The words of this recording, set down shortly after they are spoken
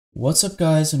What's up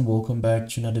guys, and welcome back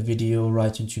to another video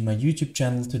right into my YouTube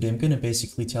channel. Today I'm gonna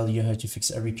basically tell you how to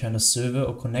fix every kind of server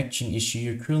or connection issue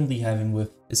you're currently having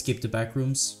with Escape the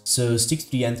Backrooms. So stick to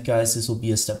the end guys, this will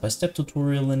be a step-by-step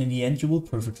tutorial, and in the end you will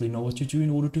perfectly know what to do in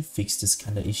order to fix this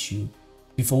kind of issue.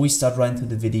 Before we start right into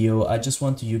the video, I just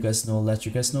want to let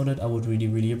you guys know that I would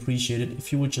really appreciate it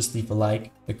if you would just leave a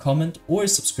like, a comment or a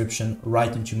subscription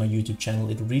right into my YouTube channel.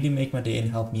 It would really make my day and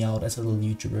help me out as a little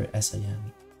YouTuber as I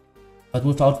am. But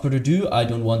without further ado, I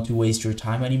don't want to waste your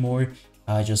time anymore.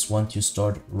 I just want to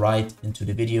start right into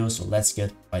the video, so let's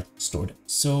get right started.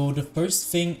 So the first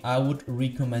thing I would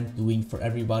recommend doing for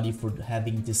everybody for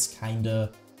having this kind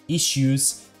of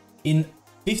issues, in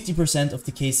 50% of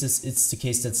the cases, it's the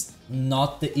case that's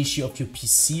not the issue of your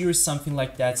PC or something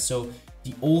like that. So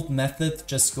the old method,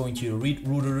 just going to your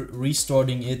router,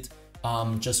 restarting it,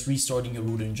 just restarting your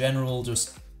router in general,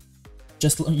 just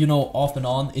you know, off and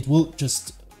on, it will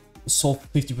just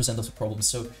solve 50% of the problem.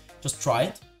 So just try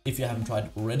it if you haven't tried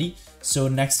it already. So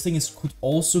next thing is, could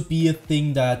also be a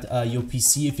thing that your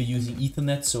PC, if you're using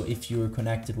Ethernet, so if you're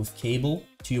connected with cable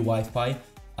to your Wi-Fi,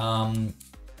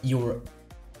 your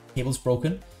cable's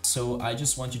broken. So I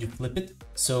just want you to flip it.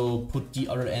 So put the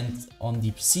other end on the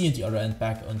PC and the other end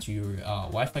back onto your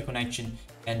Wi-Fi connection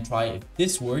and try if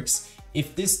this works.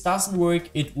 If this doesn't work,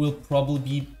 it will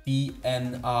probably be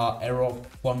an error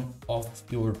of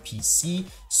your PC.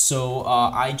 So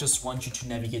I just want you to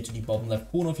navigate to the bottom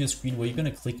left corner of your screen, where you're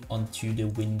gonna click onto the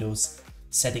Windows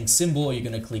settings symbol, or you're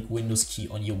gonna click Windows key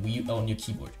on your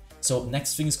keyboard. So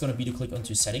next thing is gonna be to click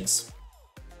onto settings.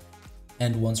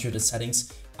 And once you're at the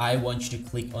settings, I want you to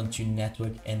click onto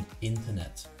network and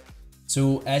internet.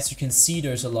 So as you can see,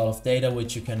 there's a lot of data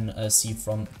which you can see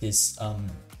from this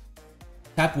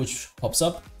tab which pops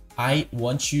up. I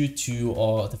want you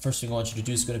to, the first thing I want you to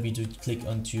do is going to be to click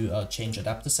onto change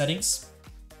adapter settings.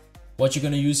 What you're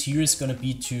going to use here is going to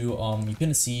be to, you're going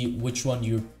to see which one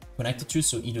you're connected to,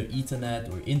 so either Ethernet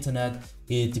or internet.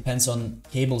 It depends on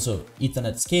cable, so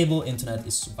Ethernet is cable, internet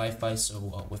is Wi-Fi,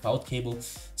 so without cable.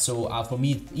 So for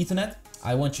me, Ethernet,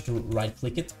 I want you to right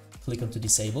click it, click onto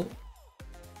disable.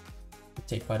 It'll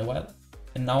take quite a while,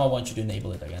 and now I want you to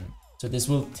enable it again. So this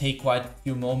will take quite a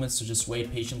few moments, so just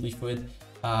wait patiently for it.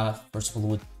 First of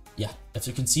all, as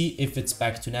you can see, if it's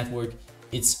back to network,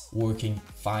 it's working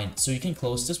fine. So you can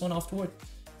close this one afterward.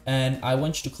 And I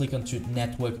want you to click onto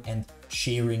network and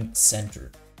sharing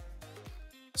center.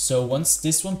 So once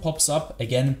this one pops up,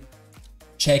 again,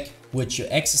 check which your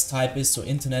access type is, so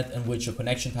internet, and which your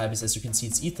connection type is. As you can see,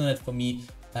 it's Ethernet for me.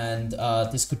 And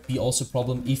this could be also a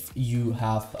problem if you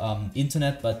have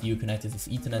internet, but you're connected with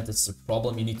Ethernet. That's a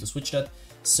problem, you need to switch that.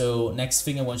 So next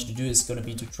thing I want you to do is going to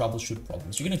be to troubleshoot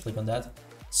problems. You're going to click on that.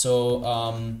 So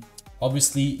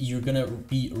obviously you're going to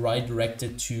be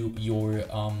redirected to your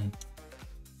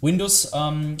Windows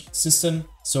system,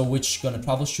 so which you're gonna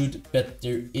troubleshoot, but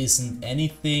there isn't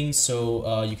anything,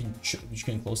 so you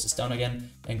can close this down again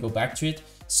and go back to it.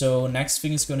 So next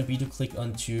thing is gonna be to click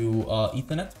onto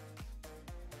Ethernet.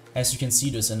 As you can see,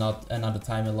 there's another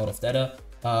time a lot of data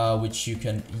which you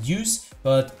can use,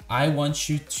 but I want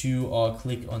you to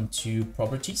click onto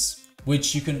properties,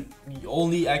 which you can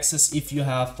only access if you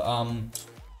have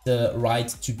the right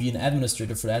to be an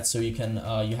administrator for that. So you can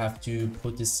you have to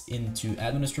put this into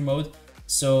administrator mode.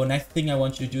 So next thing I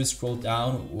want you to do is scroll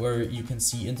down where you can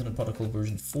see Internet Protocol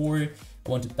version 4. I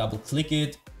want to double click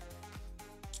it,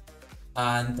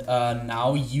 and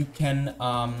now you can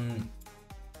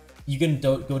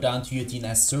go down to your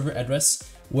DNS server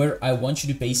address, where I want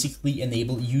you to basically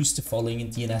enable use the following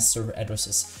DNS server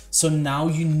addresses. So now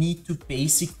you need to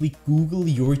basically Google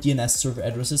your DNS server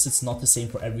addresses. It's not the same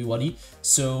for everybody.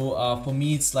 So for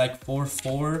me, it's like 4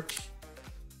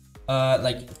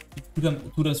 like 2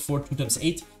 times 4, 2 times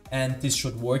 8, and this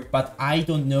should work, but I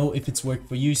don't know if it's worked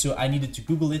for you. So I needed to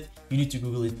Google it. You need to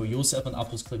Google it for yourself, and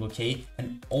afterwards click OK,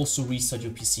 and also restart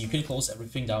your PC. You can close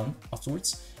everything down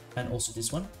afterwards, and also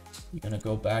this one. You're gonna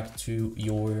go back to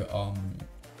your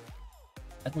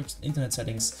network internet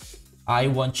settings. I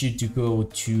want you to go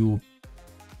to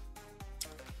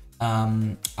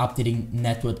updating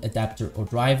network adapter or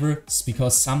driver,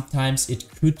 because sometimes it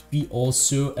could be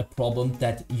also a problem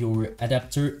that your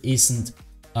adapter isn't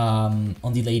on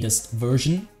the latest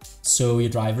version. So your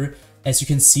driver, as you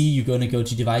can see, you're going to go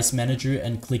to device manager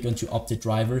and click onto update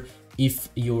driver if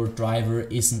your driver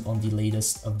isn't on the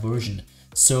latest version.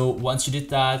 So once you did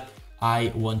that,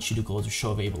 I want you to go to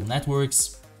show available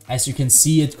networks. As you can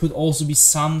see, it could also be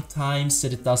sometimes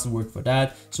that it doesn't work for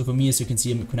that. So for me, as you can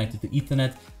see, I'm connected to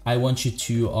Ethernet. I want you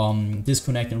to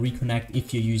disconnect and reconnect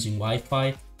if you're using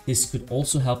Wi-Fi. This could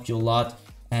also help you a lot.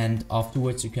 And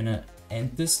afterwards, you're gonna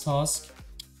end this task.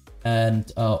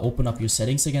 and open up your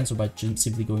settings again. So by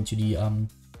simply going to the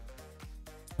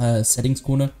settings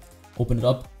corner, open it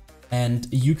up. And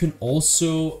you can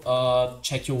also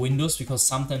check your Windows, because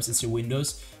sometimes it's your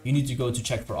Windows. You need to go to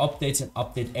check for updates and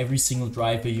update every single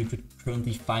driver you could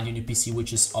currently find on your PC,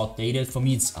 which is outdated. For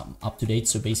me, it's up to date,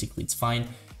 so basically it's fine.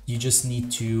 You just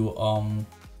need to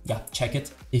yeah, check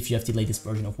it if you have the latest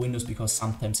version of Windows, because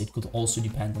sometimes it could also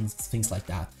depend on things like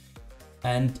that.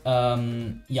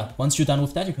 And yeah, once you're done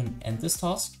with that, you can end this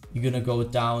task. You're gonna go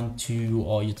down to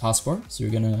your taskbar. So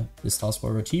you're gonna, this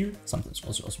taskbar right here, sometimes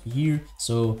also be here.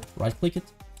 So right click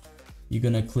it. You're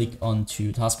gonna click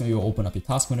onto task manager, you'll open up your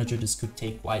task manager. This could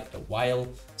take quite a while,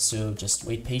 so just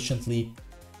wait patiently.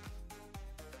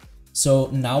 So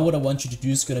now what I want you to do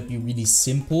is gonna be really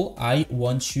simple. I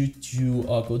want you to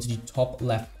go to the top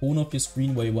left corner of your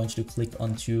screen, where you want you to click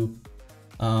onto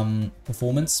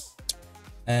performance.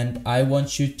 And I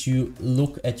want you to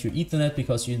look at your Ethernet,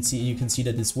 because you can see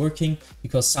that it's working,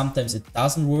 because sometimes it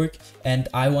doesn't work. And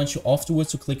I want you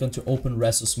afterwards to click onto open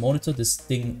resource monitor, this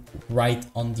thing right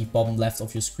on the bottom left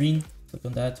of your screen. Click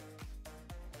on that.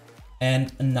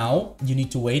 And now you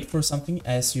need to wait for something.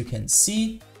 As you can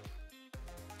see,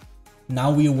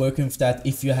 now we are working with that.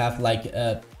 If you have like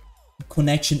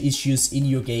connection issues in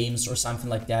your games or something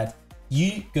like that,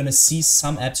 you're gonna see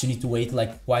some apps you need to wait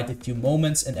like quite a few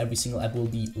moments, and every single app will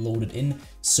be loaded in.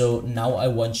 So now I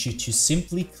want you to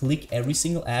simply click every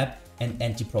single app and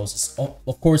end the process.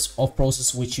 Of course, off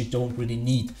process which you don't really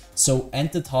need. So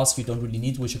end the task you don't really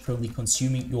need, which are currently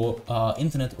consuming your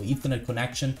internet or Ethernet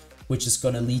connection, which is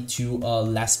gonna lead to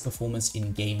less performance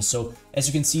in game. So as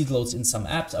you can see, it loads in some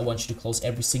apps. I want you to close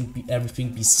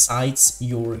everything besides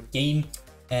your game.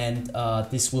 And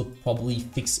this will probably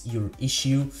fix your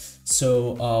issue.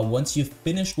 So once you've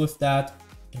finished with that,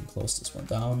 you can close this one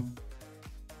down.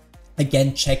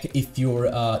 Again, check if your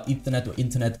Ethernet or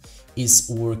internet is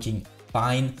working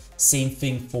fine. Same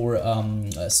thing for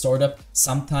startup.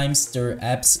 Sometimes there are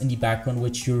apps in the background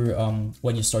which you're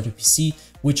when you start your PC,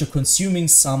 which are consuming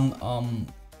some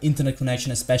internet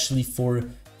connection, especially for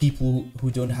people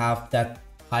who don't have that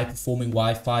high performing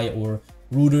Wi-Fi or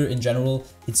router in general.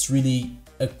 It's really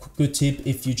a good tip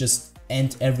if you just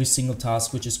end every single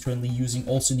task which is currently using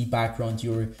also in the background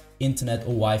your internet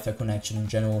or Wi-Fi connection in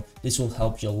general. This will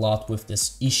help you a lot with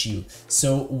this issue.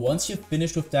 So once you've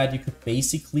finished with that, you could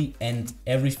basically end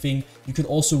everything. You could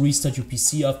also restart your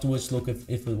PC afterwards, look if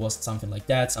it was something like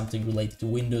that, something related to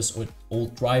Windows or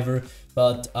old driver.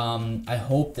 But I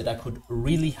hope that I could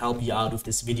really help you out with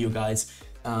this video, guys.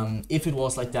 If it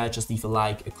was like that, just leave a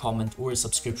like, a comment, or a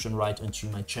subscription right onto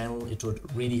my channel. It would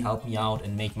really help me out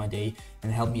and make my day,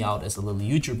 and help me out as a little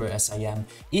YouTuber as I am.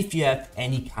 If you have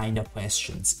any kind of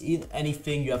questions,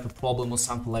 anything, you have a problem or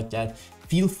something like that,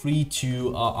 feel free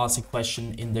to ask a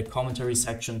question in the commentary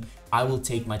section. I will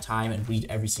take my time and read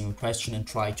every single question and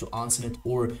try to answer it,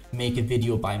 or make a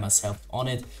video by myself on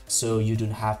it, so you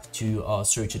don't have to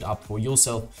search it up for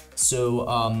yourself.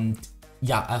 So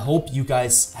yeah, I hope you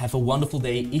guys have a wonderful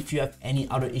day. If you have any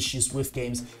other issues with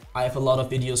games, I have a lot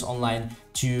of videos online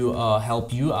to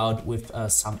help you out with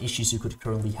some issues you could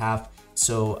currently have.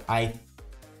 So I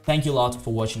thank you a lot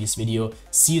for watching this video.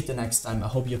 See you the next time. I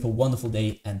hope you have a wonderful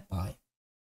day, and bye.